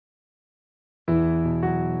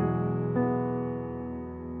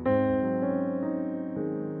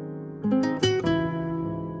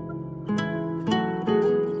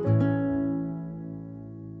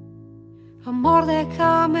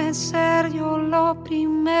déjame ser yo lo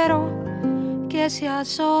primero que se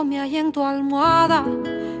asome ahí en tu almohada.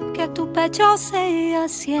 Que tu pecho sea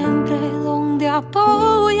siempre donde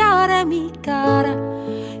apoyaré mi cara.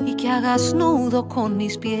 Y que hagas nudo con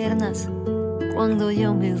mis piernas cuando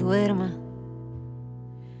yo me duerma.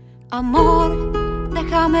 Amor,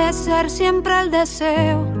 déjame ser siempre el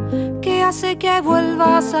deseo que hace que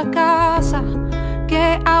vuelvas a casa.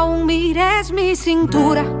 Que aún mires mi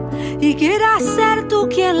cintura y quieras ser tú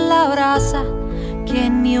quien la abraza. Que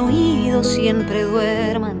en mi oído siempre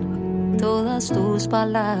duerman todas tus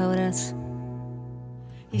palabras.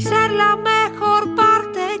 Y ser la mejor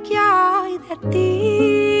parte que hay de ti.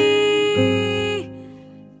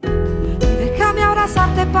 Y déjame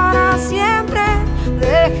abrazarte para siempre.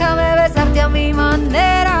 Déjame besarte a mi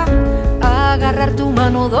manera. Agarrar tu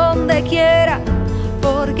mano donde quiera.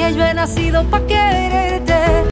 Porque yo he nacido pa' quererte.